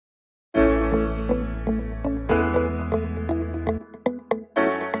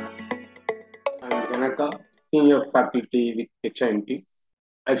senior faculty with HIMT.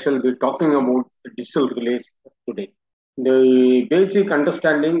 I shall be talking about digital relays today. The basic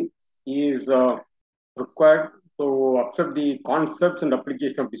understanding is required to accept the concepts and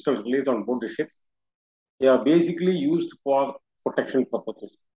application of digital relays on board the ship. They are basically used for protection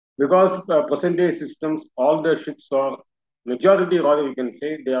purposes. Because present day systems, all the ships are, majority rather we can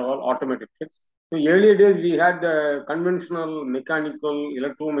say, they are all automated ships. So earlier days we had the conventional mechanical,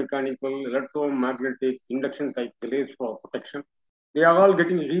 electromechanical, electromagnetic induction type relays for protection. They are all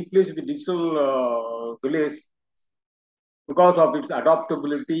getting replaced with digital relays because of its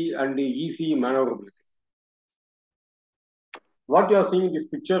adaptability and the easy maneuverability. What you are seeing in this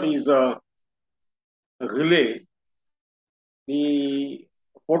picture is a relay. The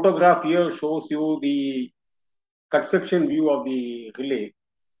photograph here shows you the cut section view of the relay.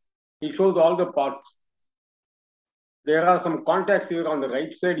 It shows all the parts. There are some contacts here on the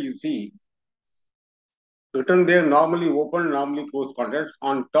right side, you see. Written there, normally open, normally closed contacts.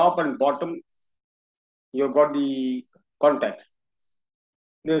 On top and bottom, you've got the contacts.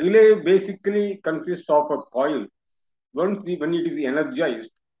 The relay basically consists of a coil. When it is energized,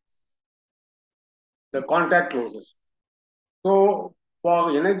 the contact closes. So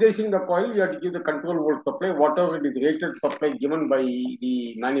for energizing the coil, you have to give the control volt supply, whatever it is rated supply given by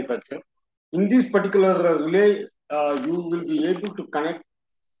the manufacturer. In this particular relay, you will be able to connect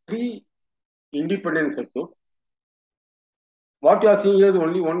 3 independent circuits. What you are seeing here is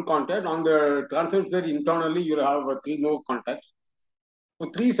only one contact. On the transfer side, internally, you have 3 more contacts. So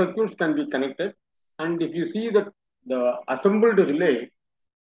 3 circuits can be connected. And if you see the assembled relay,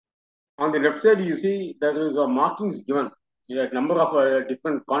 on the left side, you see there is a markings given. There are a number of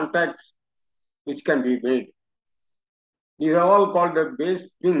different contacts which can be made. These are all called the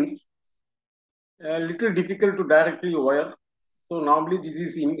base pins. A little difficult to directly wire. So normally this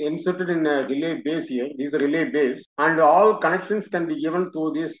is inserted in a relay base here. This is a relay base, and all connections can be given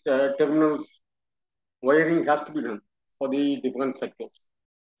to these terminals. Wiring has to be done for the different circuits.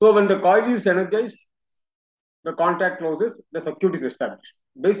 So when the coil is energized, the contact closes, the circuit is established.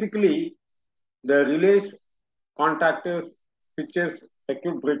 Basically, the relays, contactors, switches,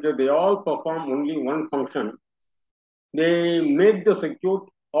 circuit breaker, they all perform only one function. They make the circuit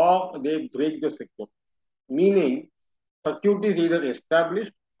or they break the circuit. Meaning, circuit is either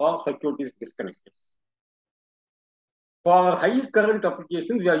established or circuit is disconnected. For high current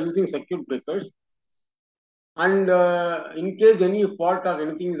applications, we are using circuit breakers. And in case any fault or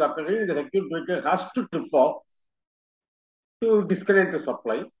anything is occurring, the circuit breaker has to trip off to disconnect the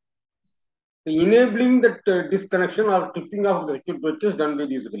supply. The enabling that disconnection or tripping off the circuit breaker is done by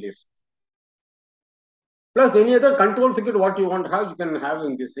these relays. Plus any other control circuit, what you want to have, you can have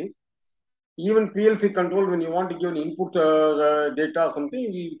in this thing. Even PLC control, when you want to give an input data or something,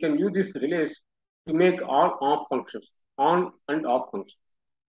 you can use these relays to make on-off functions, on and off functions.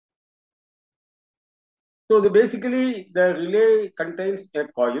 So basically, the relay contains a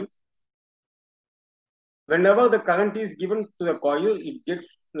coil. Whenever the current is given to the coil, it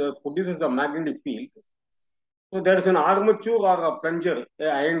produces a magnetic field. So there is an armature or a plunger, an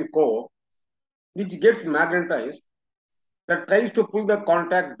iron core, which gets magnetized, that tries to pull the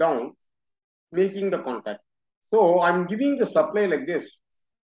contact down, making the contact. So I'm giving the supply like this.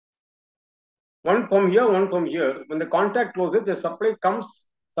 One from here, one from here. When the contact closes, the supply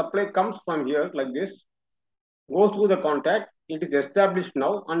comes from here like this, goes through the contact. It is established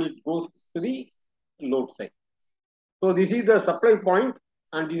now, and it goes to the load side. So this is the supply point,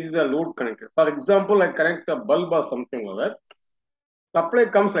 and this is the load connector. For example, I connect a bulb or something like that. Supply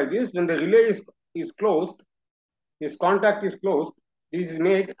comes like this. When the relay is closed, this contact is closed, this is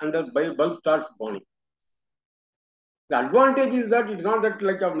made, and the bulb starts burning. The advantage is that it's not that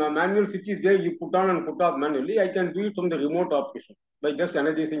like a manual switch is there, you put on and put off manually. I can do it from the remote operation by just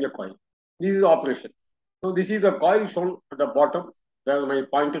energizing a coil. This is the operation. So this is the coil shown at the bottom, where my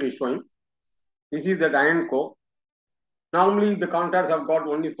pointer is showing. This is the iron core. Normally, the contacts have got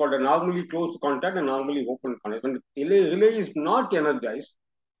one is called a normally closed contact and normally open contact. When the relay is not energized,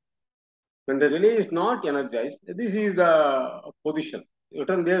 when the relay is not energized, this is the position.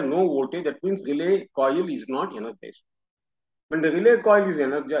 Written there, no voltage. That means relay coil is not energized. When the relay coil is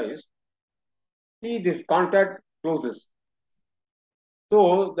energized, see this contact closes.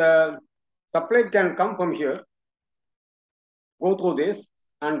 So the supply can come from here, go through this,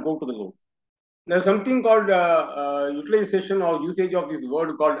 and go to the load. There's something called utilization or usage of this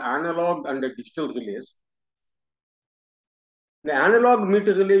word called analog and digital relays. The analog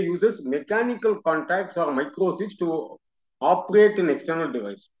meter relay uses mechanical contacts or micro switch to operate an external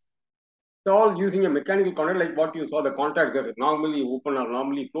device. It's all using a mechanical contact, like what you saw, the contacts that are normally open or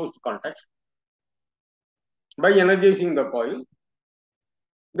normally closed contacts. by energizing the coil,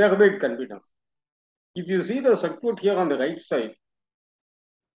 thereby it can be done. If you see the circuit here on the right side,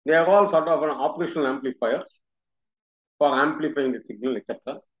 they are all sort of an operational amplifier for amplifying the signal,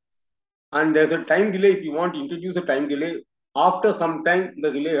 etc. And there's a time delay. If you want to introduce a time delay, after some time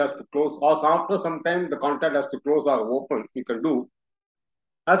the relay has to close, or after some time the contact has to close or open, you can do.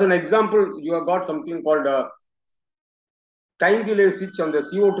 As an example, you have got something called a time delay switch on the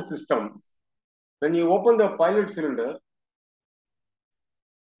CO2 system. When you open the pilot cylinder,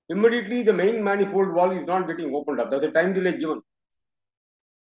 immediately the main manifold valve is not getting opened up. There's a time delay given.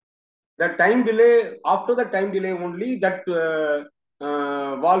 The time delay, after the time delay only, that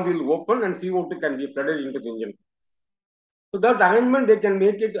valve will open and CO2 can be flooded into the engine. So that arrangement, they can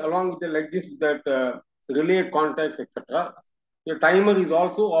make it along with the, like this, that relay contacts, etc. The timer is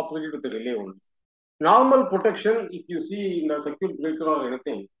also operated with the relay only. Normal protection, if you see in the circuit breaker or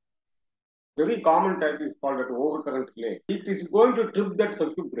anything, very common type is called as overcurrent relay. It is going to trip that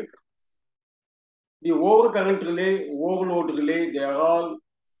circuit breaker. The overcurrent relay, overload relay, they are all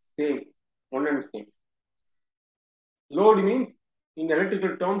same, one and same. Load means, in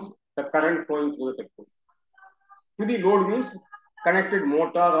electrical terms, the current flowing through the circuit. To the load means connected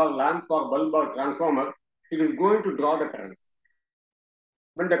motor or lamp or bulb or transformer, it is going to draw the current.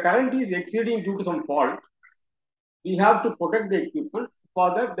 When the current is exceeding due to some fault, we have to protect the equipment.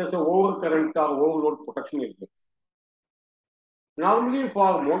 For that, there's a overcurrent or overload protection area. Normally,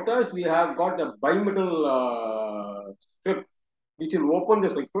 for motors, we have got a bimetal strip which will open the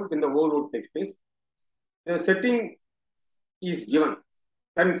circuit when the overload takes place. The setting is given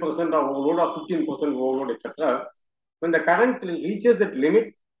 10% of overload or 15% overload, etc. When the current reaches that limit,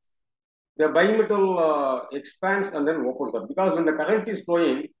 the bimetal expands and then opens up. Because when the current is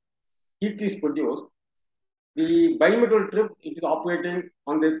flowing, heat is produced. The bimetal strip, it is operating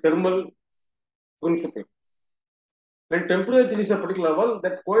on the thermal principle. When temperature is a particular level,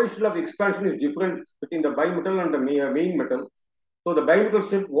 that coefficient of expansion is different between the bimetal and the main metal. So the bimetal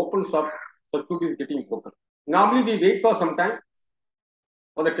strip opens up, circuit is getting open. Normally we wait for some time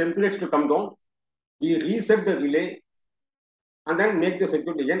for the temperature to come down. We reset the relay and then make the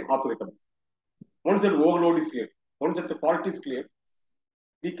circuit again operable. Once that overload is clear, once that the fault is clear,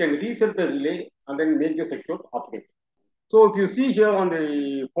 we can reset the relay and then make the circuit operate. So if you see here on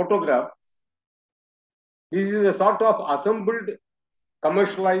the photograph, this is a sort of assembled,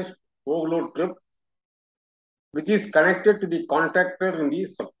 commercialized overload strip, which is connected to the contactor in the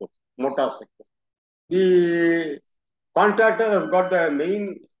circuit, motor circuit. The contactor has got the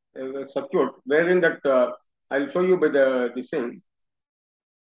main circuit, wherein that I'll show you by the same.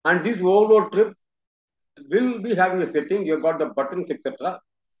 And this overload strip will be having a setting. You've got the buttons, etc.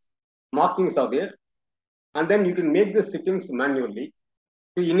 Markings are there. And then you can make the settings manually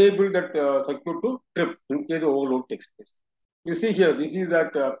to enable that circuit to trip in case the overload takes place. You see here, this is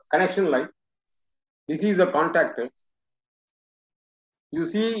that connection line. This is the contactor. You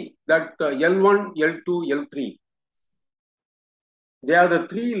see that L1, L2, L3. They are the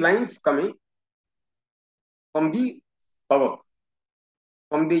three lines coming from the power,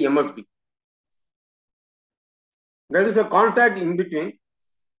 from the MSB. There is a contact in between.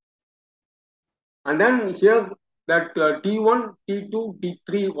 And then here that T1, T2,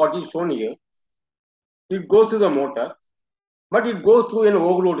 T3, what is shown here, it goes to the motor, but it goes through an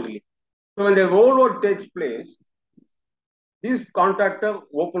overload relay. So when the overload takes place, this contactor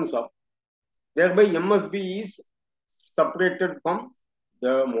opens up, thereby MSB is separated from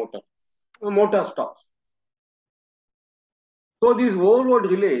the motor. The motor stops. So this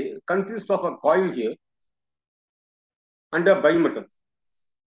overload relay consists of a coil here and a bimetal.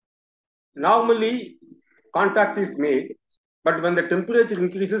 Normally, contact is made, but when the temperature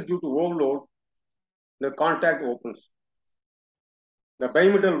increases due to overload, the contact opens. The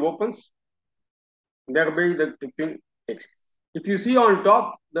bimetal opens, thereby the tripping takes. If you see on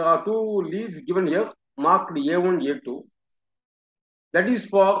top, there are two leads given here, marked A1, A2. That is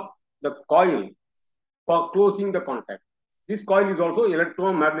for the coil for closing the contact. This coil is also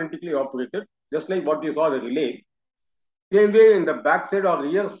electromagnetically operated, just like what you saw the relay. Same way in the back side or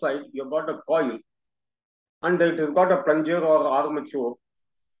rear side, you've got a coil and it has got a plunger or armature.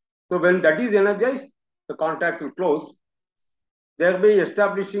 So when that is energized, the contacts will close, thereby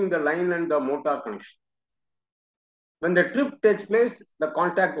establishing the line and the motor connection. When the trip takes place, the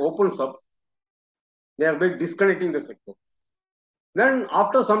contact opens up, thereby disconnecting the circuit. Then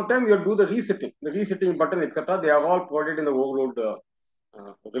after some time, you do the resetting button, etc. They are all provided in the overload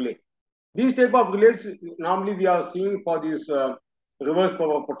relay. These type of relays, normally we are seeing for this reverse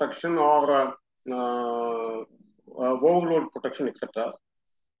power protection or overload protection, etc.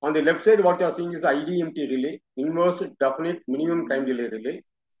 On the left side, what you are seeing is IDMT relay, inverse definite minimum time delay relay.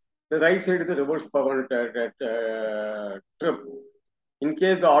 The right side is the reverse power trip. In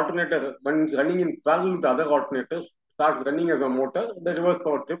case the alternator, when it's running in parallel with the other alternators, starts running as a motor, the reverse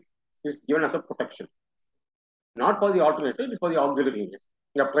power trip is given as a protection. Not for the alternator, it is for the auxiliary unit,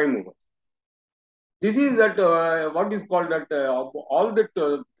 the prime mover. This is that what is called that all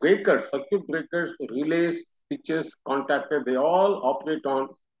that breakers, circuit breakers, relays, switches, contactors, they all operate on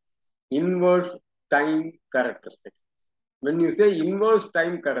inverse time characteristics. When you say inverse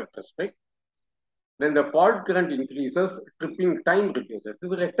time characteristic, then the fault current increases, tripping time reduces.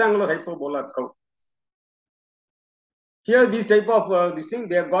 This is a rectangular hyperbola curve. Here, this type of this thing,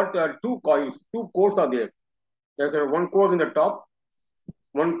 they have got two coils, two cores are there. There's one core in the top,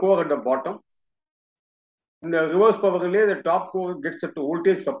 one core at the bottom. In the reverse power relay, the top core gets a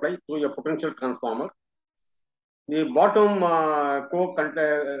voltage supply through a potential transformer. The bottom core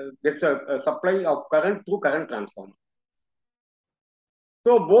gets a supply of current through current transformer.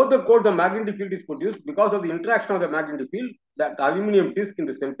 So both the cores, the magnetic field is produced because of the interaction of the magnetic field. That aluminum disc in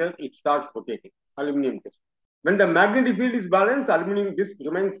the center, it starts rotating. Aluminum disc. When the magnetic field is balanced, aluminum disc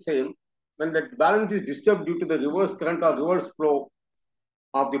remains same. When the balance is disturbed due to the reverse current or reverse flow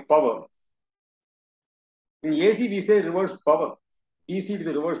of the power, in AC we say reverse power, DC is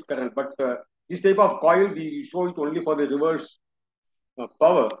the reverse current, but this type of coil we show it only for the reverse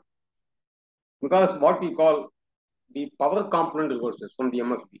power, because what we call the power component reverses from the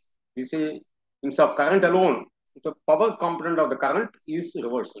MSB. We say instead of current alone, the power component of the current is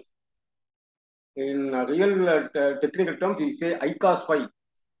reversing. In real technical terms, we say I cos phi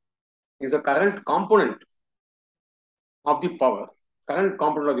is a current component of the power, current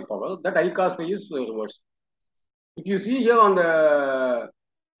component of the power, that I cos phi is reversed. If you see here on the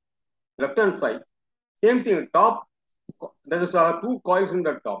left hand side, same thing, top, there is two coils in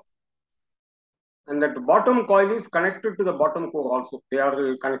the top. And that bottom coil is connected to the bottom core also. They are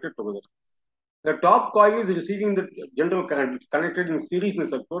connected together. The top coil is receiving the general current. It's connected in series in the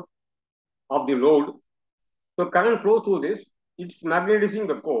circuit of the load. So current flows through this. It's magnetizing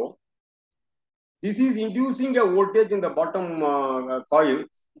the core. This is inducing a voltage in the bottom coil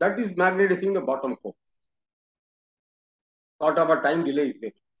that is magnetizing the bottom core. Sort of a time delay is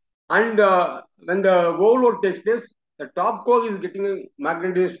there. And when the overload takes place, the top core is getting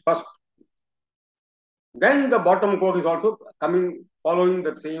magnetized first. Then the bottom core is also coming, following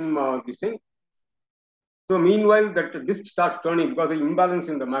the same this thing. So meanwhile, that disk starts turning because of the imbalance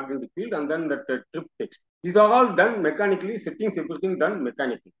in the magnetic field, and then that trip takes. These are all done mechanically, settings, everything done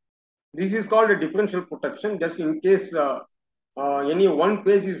mechanically. This is called a differential protection, just in case any one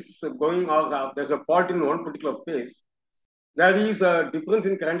phase is going or there's a fault in one particular phase. There is a difference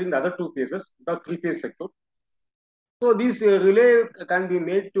in current in the other two phases, the three-phase circuit. So this relay can be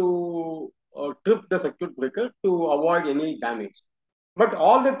made to trip the circuit breaker to avoid any damage. But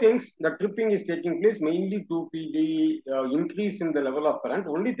all the things, the tripping is taking place mainly due to the increase in the level of current.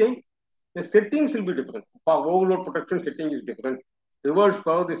 Only thing, the settings will be different. For overload protection, setting is different. Reverse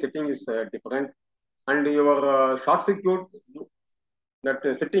power, the setting is different. And your short circuit, that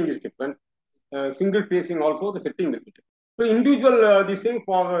setting is different. Single phasing also, the setting will be different. So individual, this thing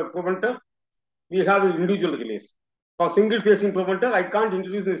for preventer, we have individual relays. For single phasing preventer, I can't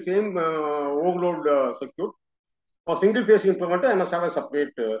introduce the same overload circuit. For single phasing preventer, I must have a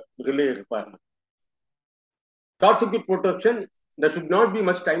separate relay requirement. Short circuit protection, there should not be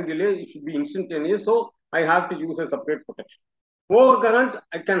much time delay. It should be instantaneous. So I have to use a separate protection. Overcurrent,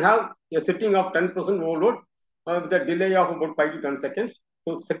 I can have a setting of 10% overload with a delay of about 5 to 10 seconds.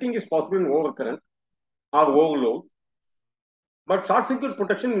 So setting is possible in overcurrent or overload. But short circuit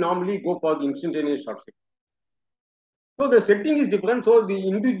protection normally go for the instantaneous short circuit. So the setting is different. So the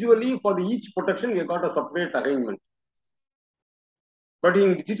individually for the each protection, we have got a separate arrangement. But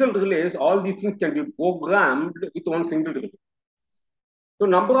in digital relays, all these things can be programmed with one single relay. So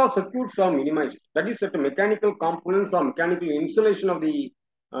number of circuits are minimized. That is that the mechanical components or mechanical installation of the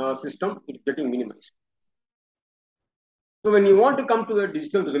system is getting minimized. So when you want to come to the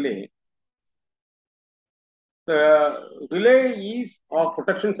digital relay, the relay is a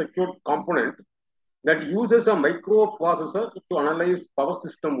protection circuit component that uses a microprocessor to analyze power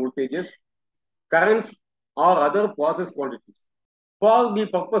system voltages, currents, or other process quantities for the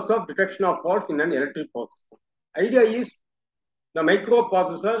purpose of detection of faults in an electric power system. Idea is the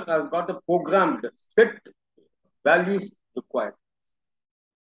microprocessor has got a programmed set values required.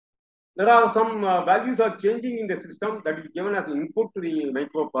 There are some values are changing in the system that is given as input to the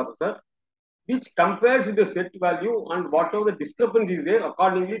microprocessor, which compares with the set value, and whatever the discrepancy is there,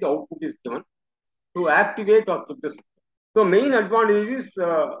 accordingly the output is given to activate or trip the system. So main advantage is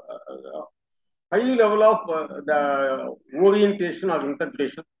high level of the orientation or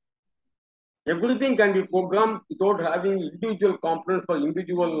integration. Everything can be programmed without having individual components for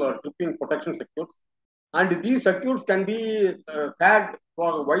individual tripping protection circuits. And these circuits can be had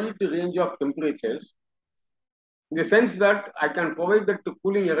for a wide range of temperatures, in the sense that I can provide that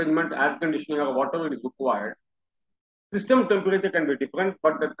cooling arrangement, air conditioning, or whatever is required. System temperature can be different,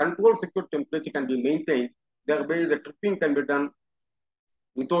 but the control circuit temperature can be maintained. Thereby, the tripping can be done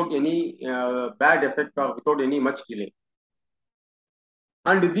without any bad effect or without any much delay.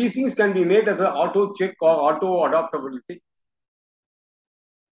 And these things can be made as an auto check or auto adaptability,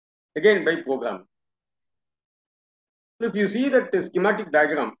 again by program. So if you see that schematic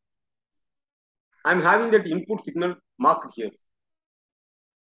diagram, I'm having that input signal marked here.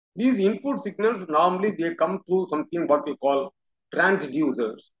 These input signals normally they come through something what we call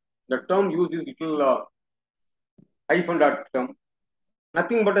transducers. The term used is little hyphen term.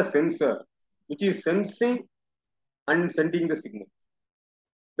 Nothing but a sensor which is sensing and sending the signal.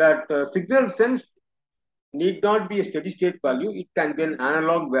 That signal sensed need not be a steady state value. It can be an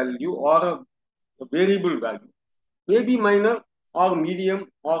analog value or a variable value, maybe minor or medium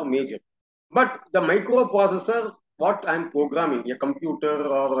or major. But the microprocessor, what I'm programming, a computer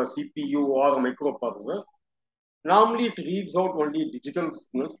or a CPU or a microprocessor, normally it reads out only digital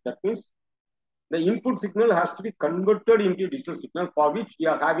signals. That means the input signal has to be converted into a digital signal, for which we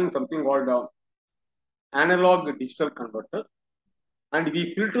are having something called analog digital converter. And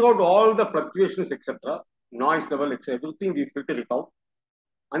we filter out all the fluctuations, etc., noise level, etc., everything we filter it out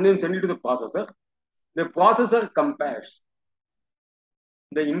and then send it to the processor. The processor compares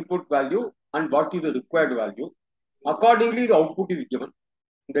the input value and what is the required value. Accordingly, the output is given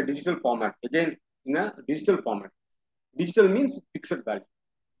in the digital format. Again, in a digital format. Digital means fixed value.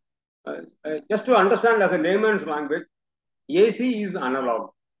 Just to understand as a layman's language, AC is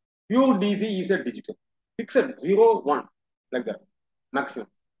analog. Pure DC is a digital. Fixed 0, 1, like that, maximum.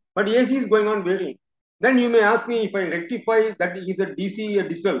 But AC is going on varying. Then you may ask me if I rectify that is a DC a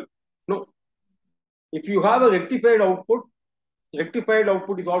digital. No. If you have a rectified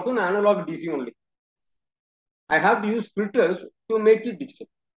output is also an analog DC only. I have to use filters to make it digital.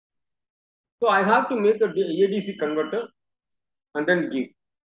 So I have to make a ADC converter and then give.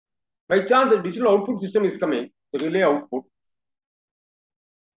 By chance, the digital output system is coming, the relay output,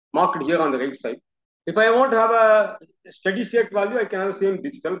 marked here on the right side. If I want to have a steady state value, I can have the same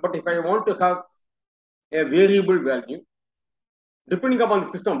digital. But if I want to have a variable value, depending upon the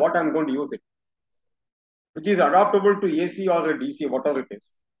system, what I'm going to use it, which is adaptable to AC or a DC, whatever it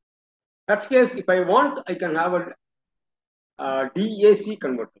is. That case, if I want, I can have a DAC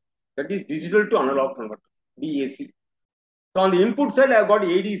converter. That is digital to analog converter, DAC. So on the input side, I've got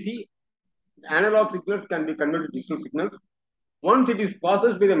ADC. Analog signals can be converted to digital signals. Once it is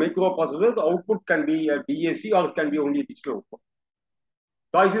processed by the microprocessor, the output can be a DAC or it can be only digital output.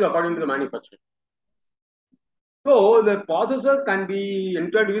 Choice is according to the manufacturer. So the processor can be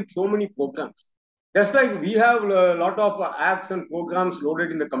entered with so many programs. Just like we have a lot of apps and programs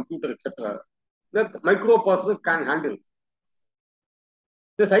loaded in the computer, etc., the microprocessor can handle.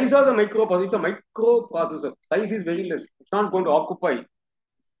 The size of the microprocessor is a microprocessor. Size is very less. It's not going to occupy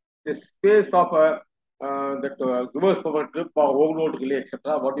the space of that reverse power trip or overload relay,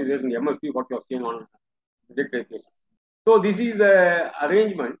 etc. What is there in the MSP, what you are seeing on databases. So this is the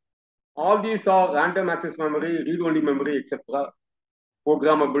arrangement. All these are random access memory, read-only memory, etc.,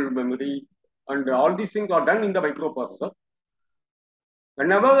 programmable memory, and all these things are done in the microprocessor.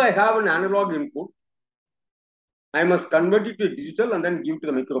 Whenever I have an analog input, I must convert it to digital and then give to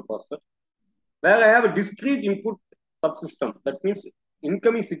the microprocessor. Where I have a discrete input subsystem, that means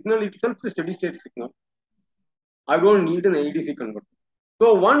incoming signal itself is a steady state signal. I don't need an ADC converter.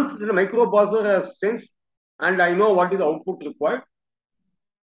 So once the microprocessor has sensed and I know what is the output required,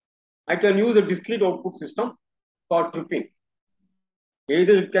 I can use a discrete output system for tripping.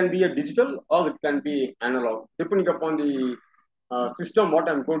 Either it can be a digital or it can be analog, depending upon the system what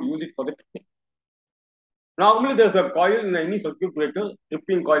I'm going to use it for the tripping. Normally, there's a coil in any circuit breaker.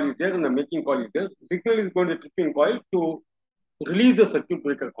 Tripping coil is there and the making coil is there. The signal is going to the tripping coil to release the circuit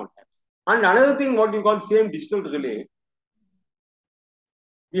breaker contact. And another thing, what you call same digital relay,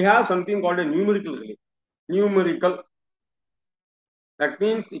 we have something called a numerical relay. Numerical. That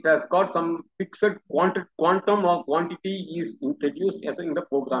means it has got some fixed quantum or quantity is introduced as in the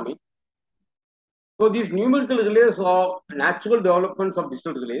programming. So these numerical relays are natural developments of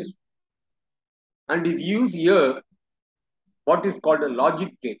digital relays. And we use here what is called a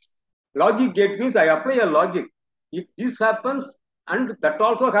logic gate. Logic gate means I apply a logic. If this happens and that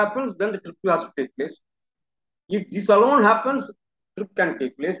also happens, then the trip has to take place. If this alone happens, trip can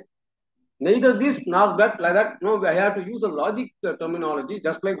take place. Neither this nor that, like that. No, I have to use a logic terminology,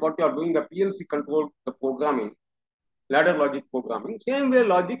 just like what you are doing the PLC control the programming, ladder logic programming. Same way,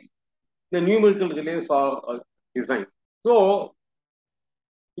 logics, the numerical relays are designed. So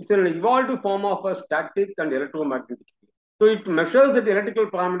it's an evolved form of a static and electromagnetic. So it measures the electrical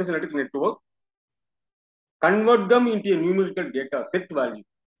parameters in electrical network, convert them into a numerical data set value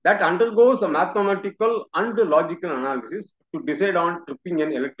that undergoes a mathematical and logical analysis to decide on tripping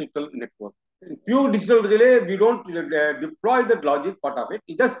an electrical network. In pure digital relay, we don't deploy that logic part of it.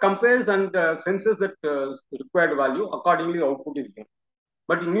 It just compares and senses that required value. Accordingly, the output is given.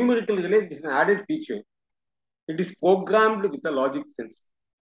 But in numerical relay, this is an added feature. It is programmed with a logic sense.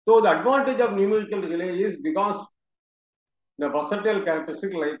 So the advantage of numerical relay is because the versatile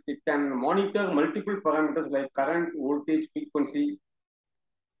characteristic, like it can monitor multiple parameters like current, voltage, frequency,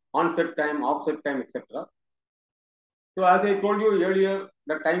 onset time, offset time, etc. So as I told you earlier,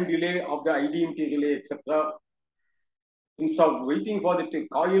 the time delay of the IDMT relay, etc. Instead of waiting for the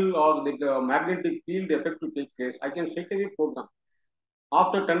coil or the magnetic field effect to take place, I can straight away program.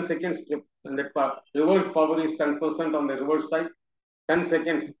 After 10 seconds, and the reverse power is 10% on the reverse side, 10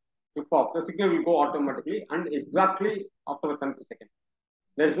 seconds off, the signal will go automatically and exactly after the 10th second.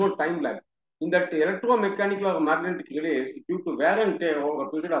 There is no time lag. In that electromechanical or magnetic relays, due to wear and tear over a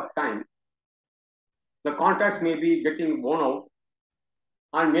period of time, the contacts may be getting worn out,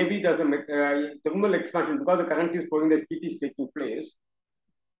 and maybe there's a thermal expansion because the current is flowing, the heat is taking place.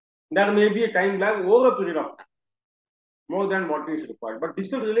 There may be a time lag over a period of time, more than what is required. But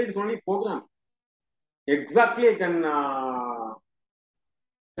digital relay is only program. Exactly, I can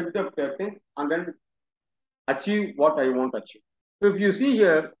set the thing and then achieve what I want to achieve. So if you see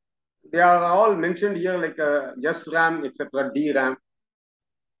here, they are all mentioned here like SRAM, etc., DRAM.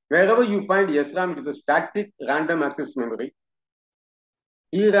 Wherever you find SRAM, it is a static random access memory.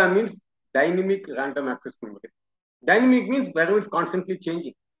 DRAM means dynamic random access memory. Dynamic means wherever it's constantly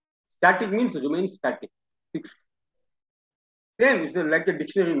changing. Static means remains static, fixed. Same, it's like a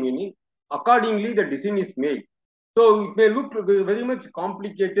dictionary meaning. Accordingly, the design is made. So it may look very much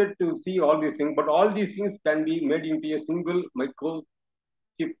complicated to see all these things, but all these things can be made into a single micro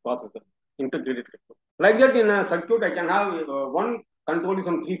chip processor, integrated circuit. Like that, in a circuit, I can have one controlling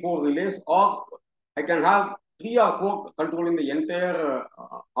some 3-4 relays, or I can have 3 or 4 controlling the entire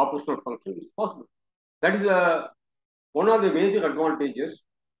operational function. It's possible. That is one of the major advantages.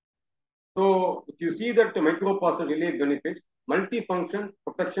 So if you see that the microprocessor relay benefits, multifunction,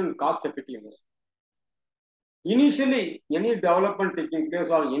 protection, cost effectiveness. Initially, any development taking place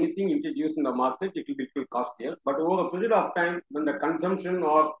or anything introduced in the market, it will be little costlier. But over a period of time, when the consumption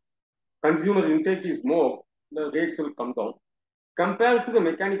or consumer intake is more, the rates will come down. Compared to the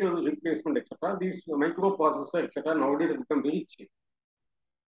mechanical replacement, etc., these microprocessor, etc., nowadays become very cheap.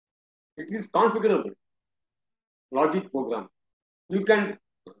 It is configurable logic program. You can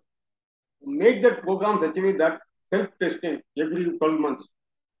make that program such a way that self-testing every 12 months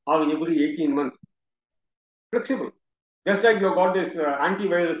or every 18 months. Flexible. Just like you have got this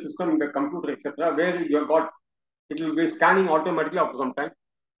antivirus system in the computer, etc., where you have got, it will be scanning automatically after some time.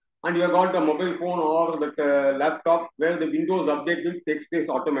 And you have got the mobile phone or the laptop where the Windows update will take place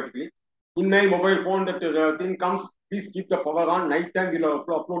automatically. In my mobile phone, that thing comes, please keep the power on, night time we'll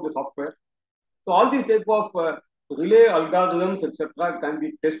upload the software. So all these type of relay algorithms, etc., can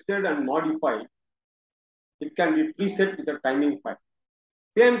be tested and modified. It can be preset with a timing file.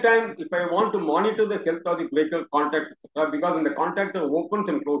 Same time, if I want to monitor the health of the breaker contacts, etc., because when the contactor opens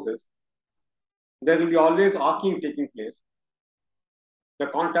and closes, there will be always arcing taking place. The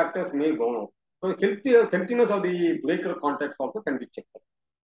contactors may go out. So healthiness of the breaker contacts also can be checked.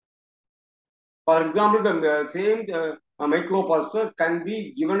 For example, the same microprocessor can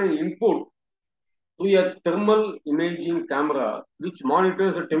be given an input to a thermal imaging camera, which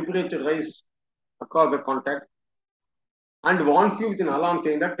monitors the temperature rise across the contact and warns you with an alarm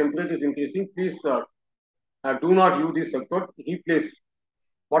saying that temperature is increasing. Please do not use this circuit, replace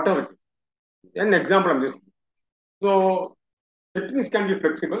whatever it is. An example of this. So settings can be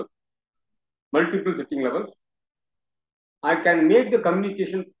flexible, multiple setting levels. I can make the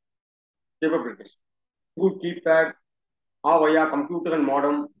communication capabilities through keypad or via computer and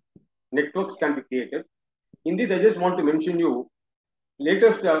modem. Networks can be created. In this, I just want to mention you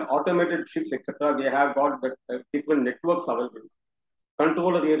latest automated chips, etc. They have got different networks available.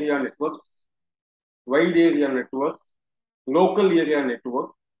 Controller area network, wide area network, local area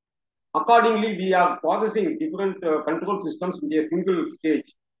network. Accordingly, we are processing different control systems in a single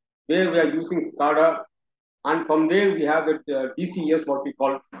stage where we are using SCADA, and from there we have that DCS, what we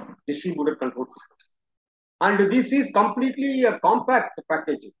call distributed control systems. And this is completely a compact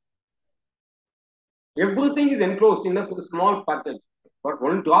packaging. Everything is enclosed in a small package. But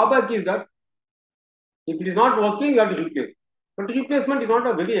one drawback is that if it is not working, you have to replace. But replacement is not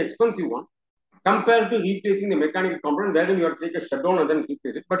a very expensive one compared to replacing the mechanical component, wherein you have to take a shutdown and then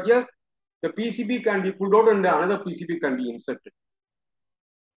replace it. But here, the PCB can be pulled out and another PCB can be inserted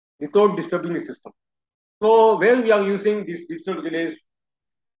without disturbing the system. So, where we are using these digital relays,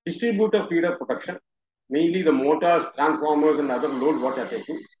 distributor feeder protection, mainly the motors, transformers, and other loads what are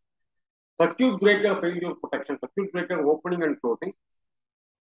taking. Circuit breaker failure protection, circuit breaker opening and closing.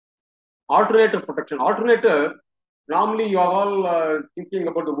 Alternator protection. Alternator, normally you are all thinking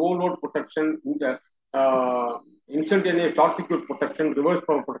about the overload protection, instantaneous short circuit protection, reverse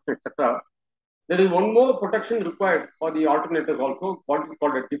power protection, etc. There is one more protection required for the alternators also, what is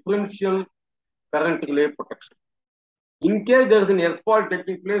called a differential current relay protection. In case there is an earth fault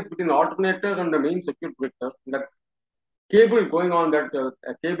taking place between the alternator and the main circuit breaker, the cable going on that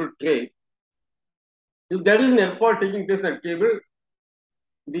cable tray, if there is an earth fault taking place in that cable,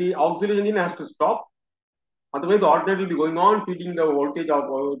 the auxiliary engine has to stop. Otherwise, the alternator will be going on feeding the voltage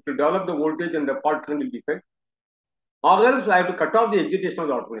to develop the voltage and the fault current will be fed. Or else I have to cut off the excitation of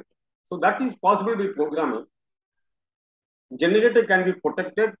the alternator. So that is possible with programming. Generator can be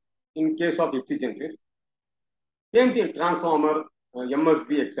protected in case of exigencies. Same thing, transformer,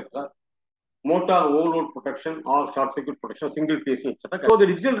 MSB, etc. Motor overload protection or short circuit protection, single phasing, etc. So the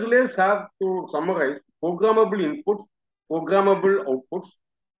digital relays have to summarize programmable inputs, programmable outputs,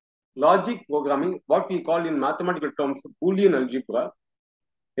 logic programming, what we call in mathematical terms Boolean algebra.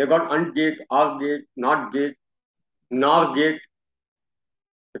 They got AND gate, OR gate, NOT gate, NOR gate,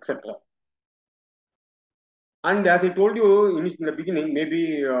 etc. And as I told you in the beginning,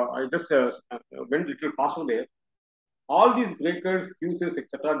 maybe I just went a little faster there. All these breakers, fuses,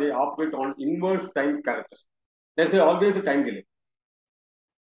 etc., they operate on inverse time characters. There's always a time delay.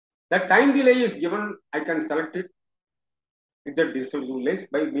 That time delay is given, I can select it with the digital relays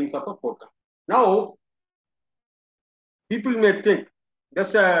by means of a program. Now, people may think,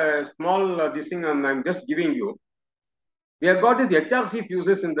 just a small this thing I'm just giving you. We have got these HRC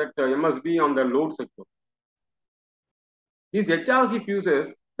fuses in that MSB on the load circuit. These HRC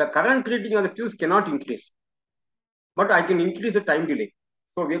fuses, the current rating of the fuse cannot increase, but I can increase the time delay.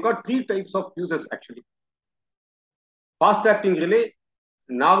 So we've got three types of fuses actually. Fast acting relay,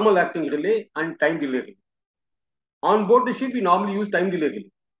 normal acting relay, and time delay relay. On board the ship, we normally use time delay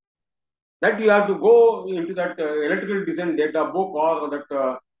relay. That you have to go into that electrical design data book or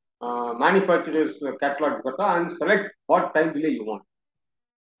that manufacturer's catalog, etc., and select what time delay you want.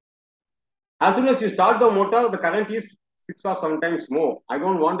 As soon as you start the motor, the current is 6 or sometimes more. I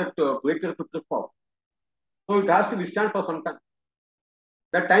don't want that breaker to trip off. So it has to be stand for some time.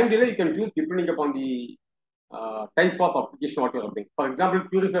 That time delay you can choose depending upon the type of application what you are doing. For example,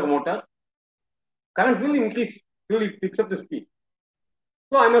 purifier motor, current will increase till it picks up the speed.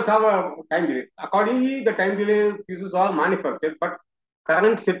 So I must have a time delay. Accordingly, the time delay fuses are manufactured, but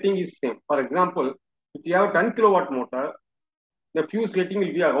current setting is same. For example, if you have a 10 kilowatt motor, the fuse rating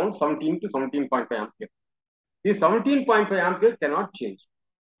will be around 17 to 17.5 ampere. The 17.5 ampere cannot change.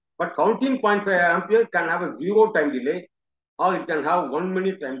 But 17.5 ampere can have a 0 time delay, or it can have 1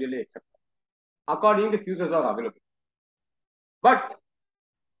 minute time delay, etc. Accordingly, the fuses are available. But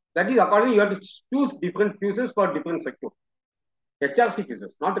that is accordingly, you have to choose different fuses for different circuit. HRC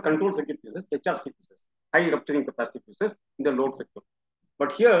fuses, not the control circuit fuses, HRC fuses, high rupturing capacity fuses in the load circuit.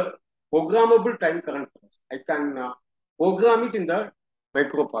 But here, programmable time current fuses, I can program it in the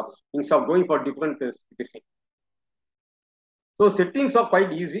microprocessor instead of going for different design. So settings are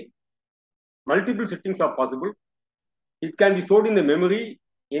quite easy. Multiple settings are possible. It can be stored in the memory.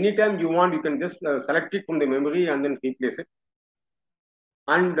 Anytime you want, you can just select it from the memory and then replace it.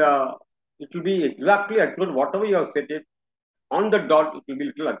 And it will be exactly accurate. Whatever you have set it, on the dot, it will be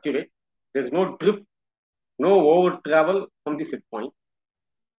little accurate. There's no drift, no over travel from the set point.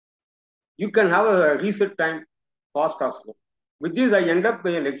 You can have a reset time fast or slow. With this, I end up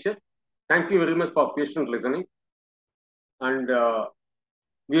my lecture. Thank you very much for patient listening. And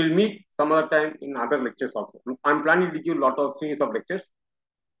we will meet some other time in other lectures also. I'm planning to give a lot of series of lectures.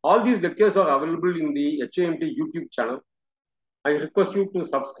 All these lectures are available in the HIMT YouTube channel. I request you to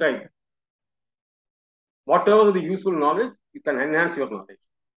subscribe. Whatever the useful knowledge, you can enhance your knowledge.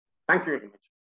 Thank you very much.